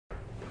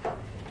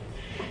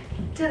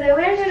Today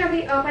we're going to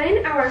be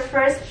opening our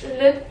first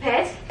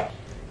LootPet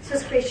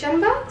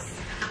subscription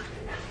box.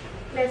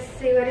 Let's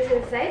see what is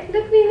inside.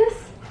 Look, Venus.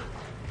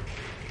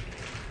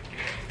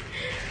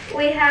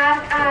 We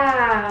have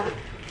a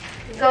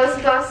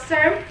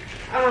Ghostbuster,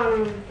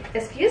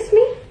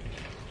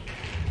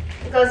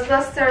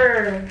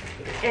 Ghostbuster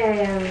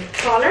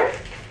collar.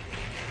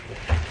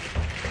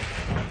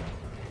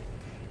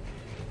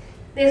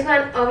 This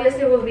one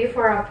obviously will be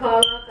for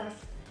Apollo because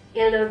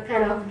it looks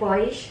kind of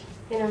boyish,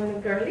 you know,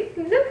 girly.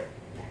 Look,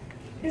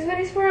 this one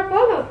is for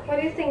Apollo. What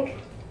do you think?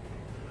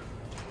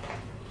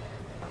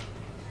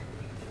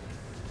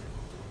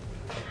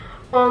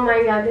 Oh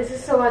my god, this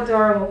is so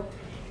adorable.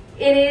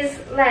 It is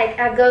like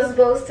a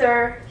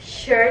Ghostbuster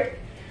shirt,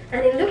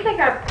 and it looks like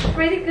a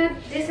pretty good,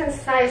 decent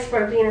size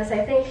for Venus.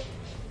 I think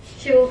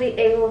she will be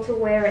able to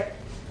wear it.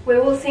 We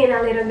will see in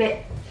a little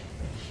bit.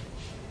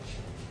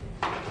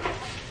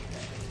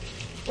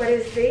 What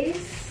is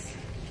this?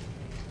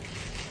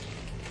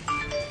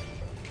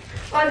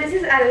 Oh, this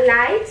is a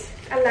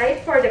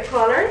light for the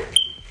color.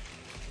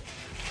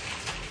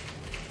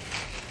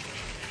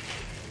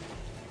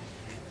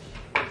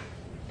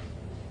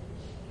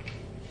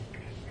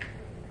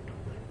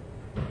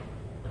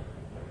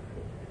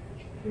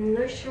 I'm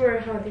not sure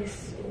how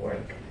this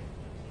works.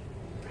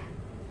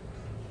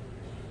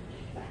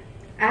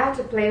 I have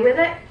to play with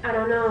it. I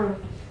don't know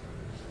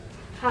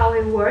how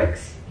it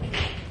works.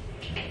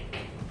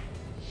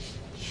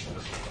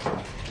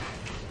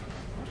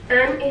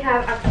 And it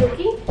have a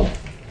cookie.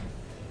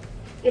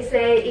 It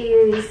says it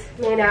is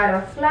made out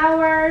of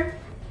flour,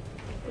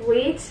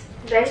 wheat,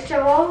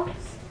 vegetables,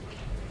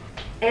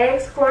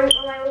 eggs, corn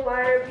oil,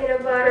 water,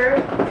 peanut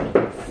butter,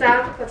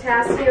 salt,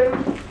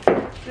 potassium,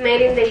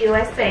 made in the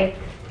USA.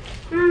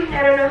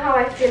 I don't know how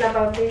I feel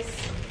about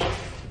this.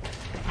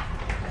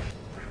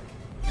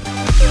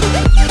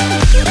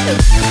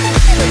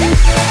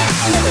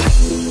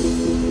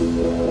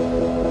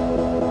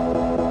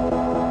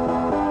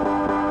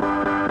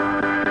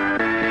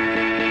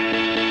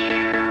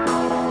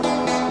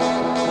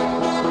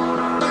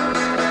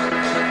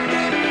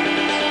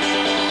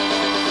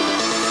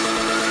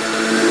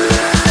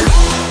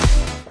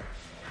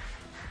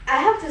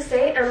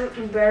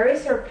 I'm very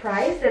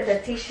surprised that the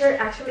t-shirt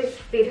actually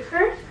fit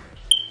her,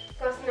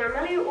 because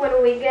normally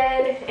when we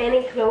get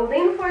any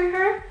clothing for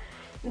her,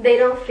 they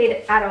don't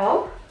fit at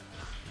all,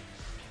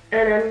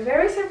 and I'm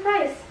very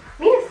surprised.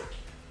 Venus,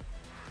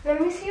 let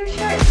me see your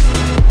shirt.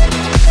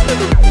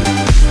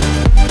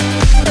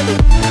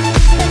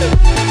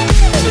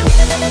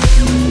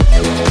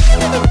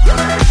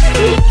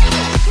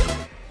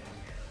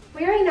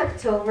 We are in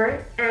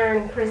October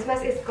and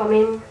Christmas is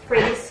coming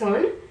pretty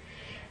soon.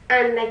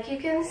 And like you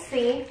can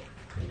see,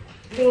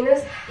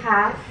 Venus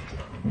have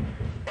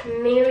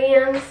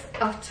millions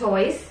of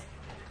toys.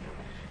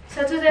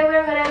 So today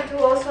we're gonna do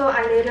also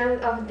a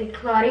little of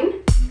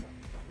decluttering.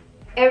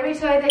 Every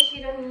toy that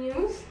she don't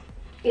use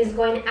is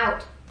going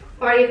out.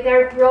 Or if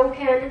they're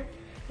broken,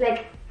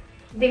 like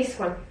this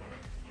one.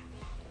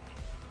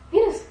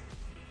 Venus,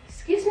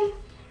 excuse me.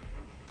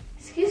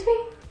 Excuse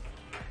me.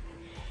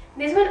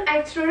 This one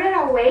I threw it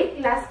away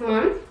last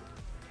month.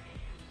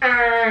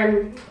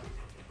 And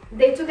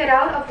they took it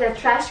out of the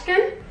trash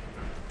can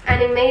and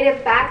it made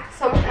it back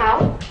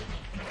somehow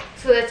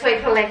to the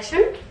toy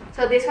collection.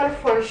 So this one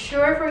for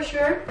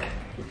sure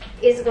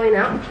is going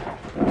out.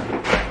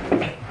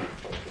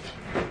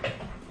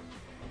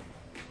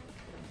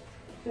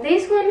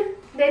 This one,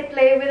 they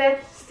play with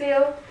it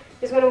still.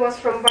 This one was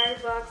from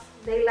Box.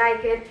 They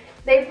like it.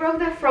 They broke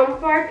the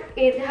front part.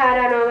 It had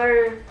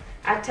another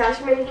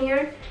attachment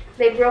here.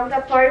 They broke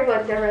the part,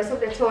 but the rest of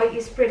the toy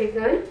is pretty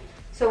good.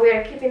 So we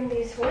are keeping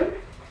this one.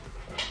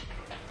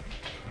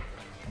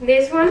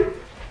 This one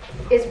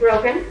is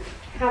broken,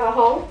 have a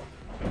hole.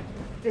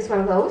 This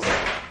one goes.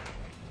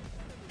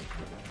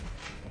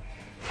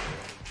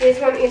 This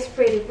one is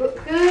pretty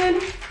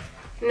good,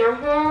 no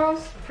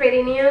holes,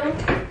 pretty new.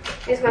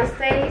 This one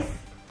stays.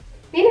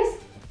 Venus.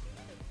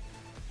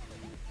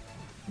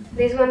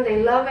 This one,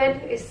 they love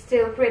it, it's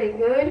still pretty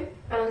good.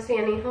 I don't see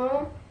any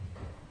hole,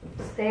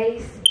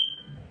 stays.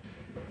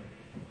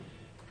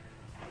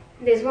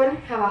 This one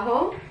have a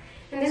hole.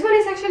 And this one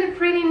is actually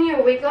pretty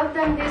new. We got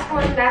them this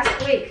one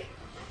last week.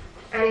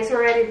 And it's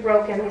already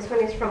broken. This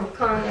one is from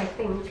Con, I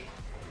think.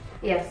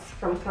 Yes,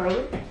 from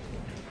Con.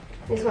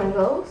 This one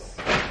goes.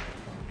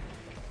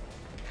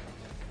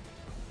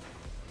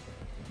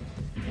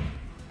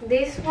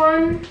 This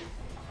one,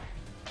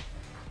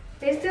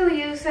 they still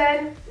use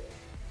it.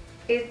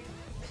 It's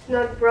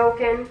not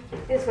broken.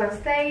 This one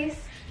stays.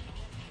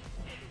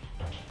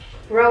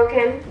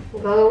 Broken,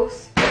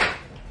 goes.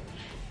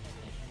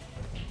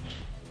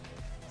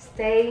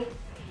 Stay,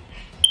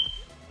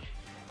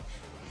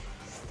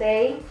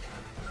 stay,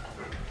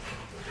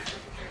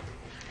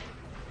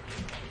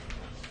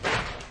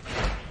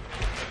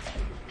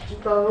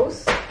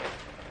 goes,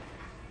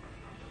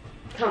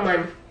 come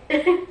on.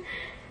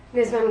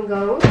 This one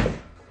goes,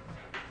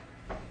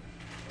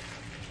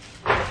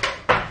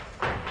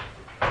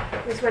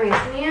 this one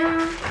is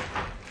new,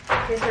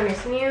 this one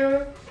is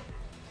new,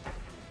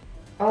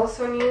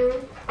 also new,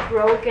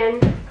 broken.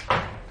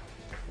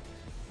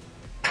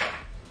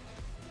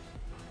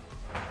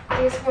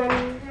 This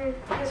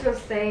one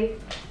stay.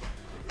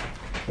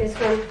 This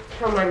one,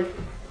 come on.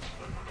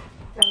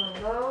 That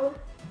one go.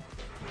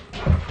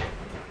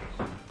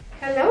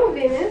 Hello,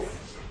 Venus.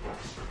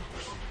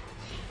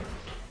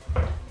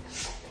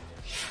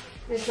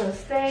 This one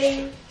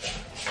stay.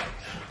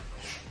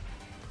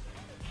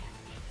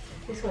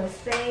 This one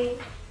stay.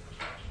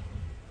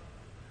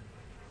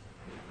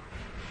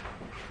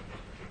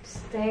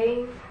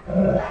 Stay.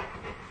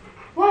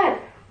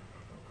 What?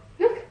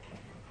 Look.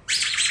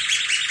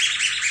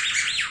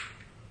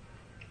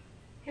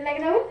 You like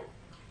that one?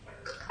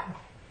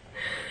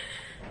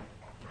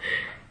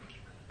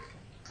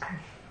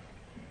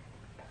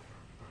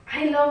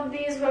 I love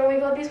this one. We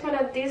got this one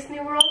at Disney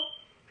World.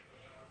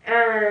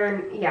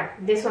 And yeah,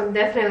 this one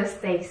definitely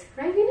stays.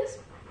 Right, Venus?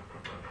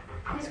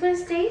 This one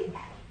stays.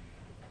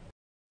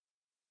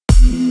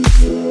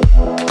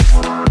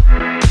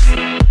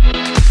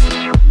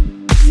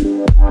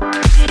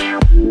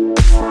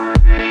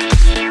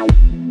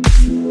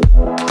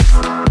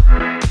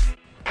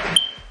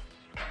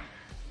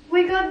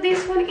 We got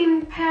this one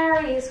in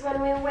Paris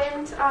when we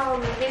went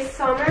this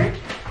summer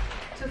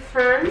to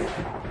France.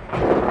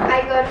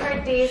 I got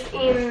her this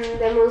in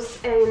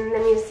the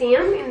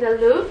museum in the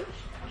Louvre.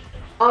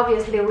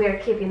 Obviously, we are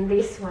keeping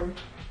this one.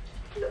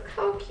 Look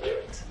how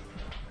cute.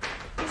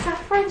 It's a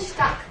French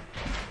duck.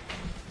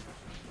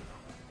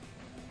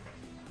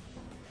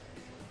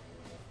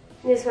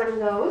 This one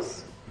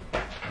goes.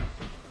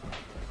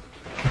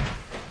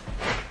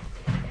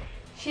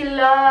 She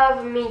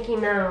loves Mickey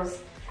Mouse.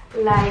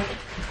 Like,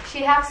 she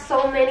has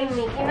so many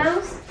Mickey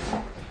Mouse,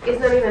 it's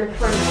not even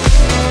funny.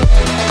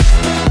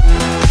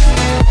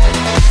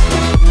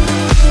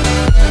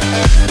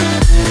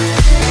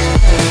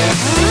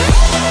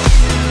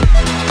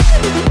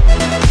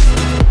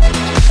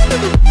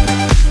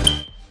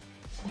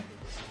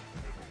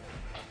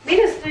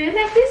 Venus, do you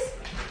like this?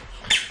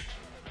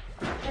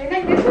 Do you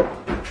like this one?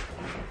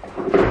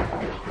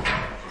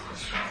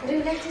 Do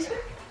you like this one?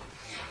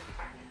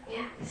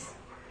 Yes.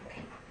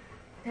 Okay.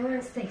 That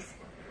one stays.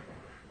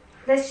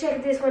 Let's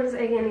check these ones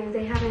again if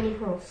they have any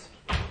holes.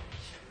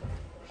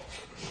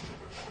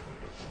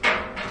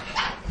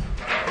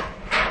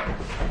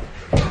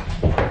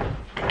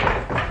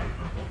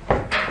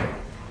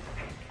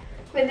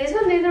 With this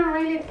one, they don't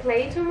really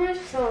play too much,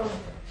 so.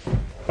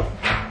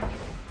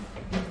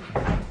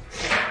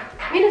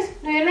 Venus,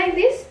 do you like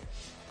this?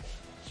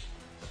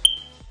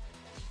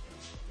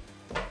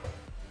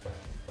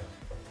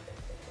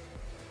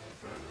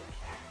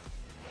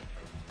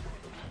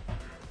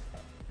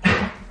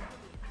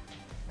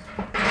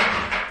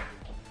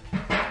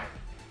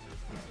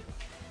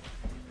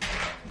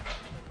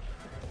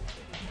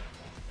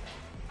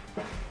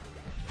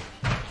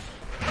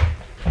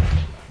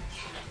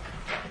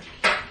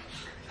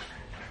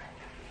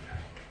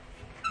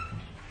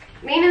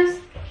 Venus,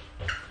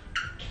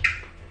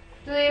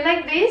 do you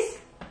like this?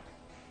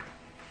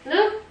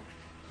 Look.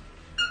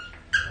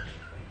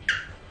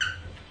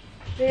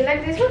 Do you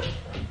like this one?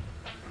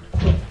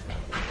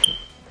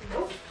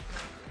 No.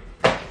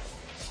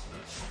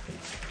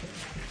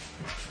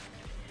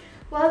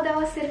 Well, that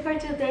was it for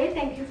today.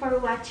 Thank you for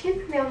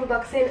watching the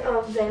unboxing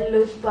of the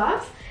loot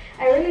box.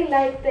 I really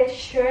like the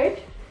shirt.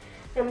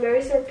 I'm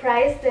very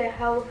surprised at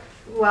how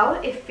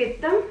well it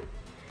fit them.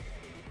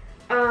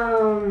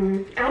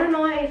 I don't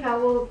know if I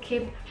will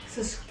keep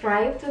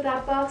subscribed to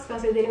that box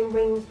because it didn't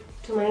bring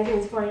too many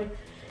things for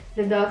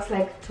the dogs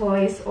like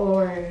toys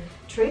or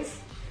treats.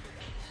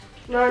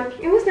 But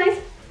it was nice.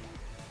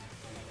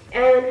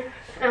 And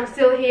I'm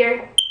still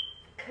here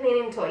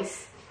cleaning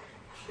toys.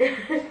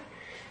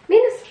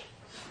 Venus,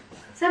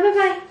 say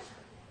bye-bye.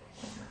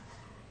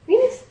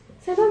 Venus,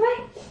 say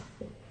bye-bye.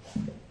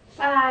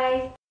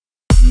 Bye.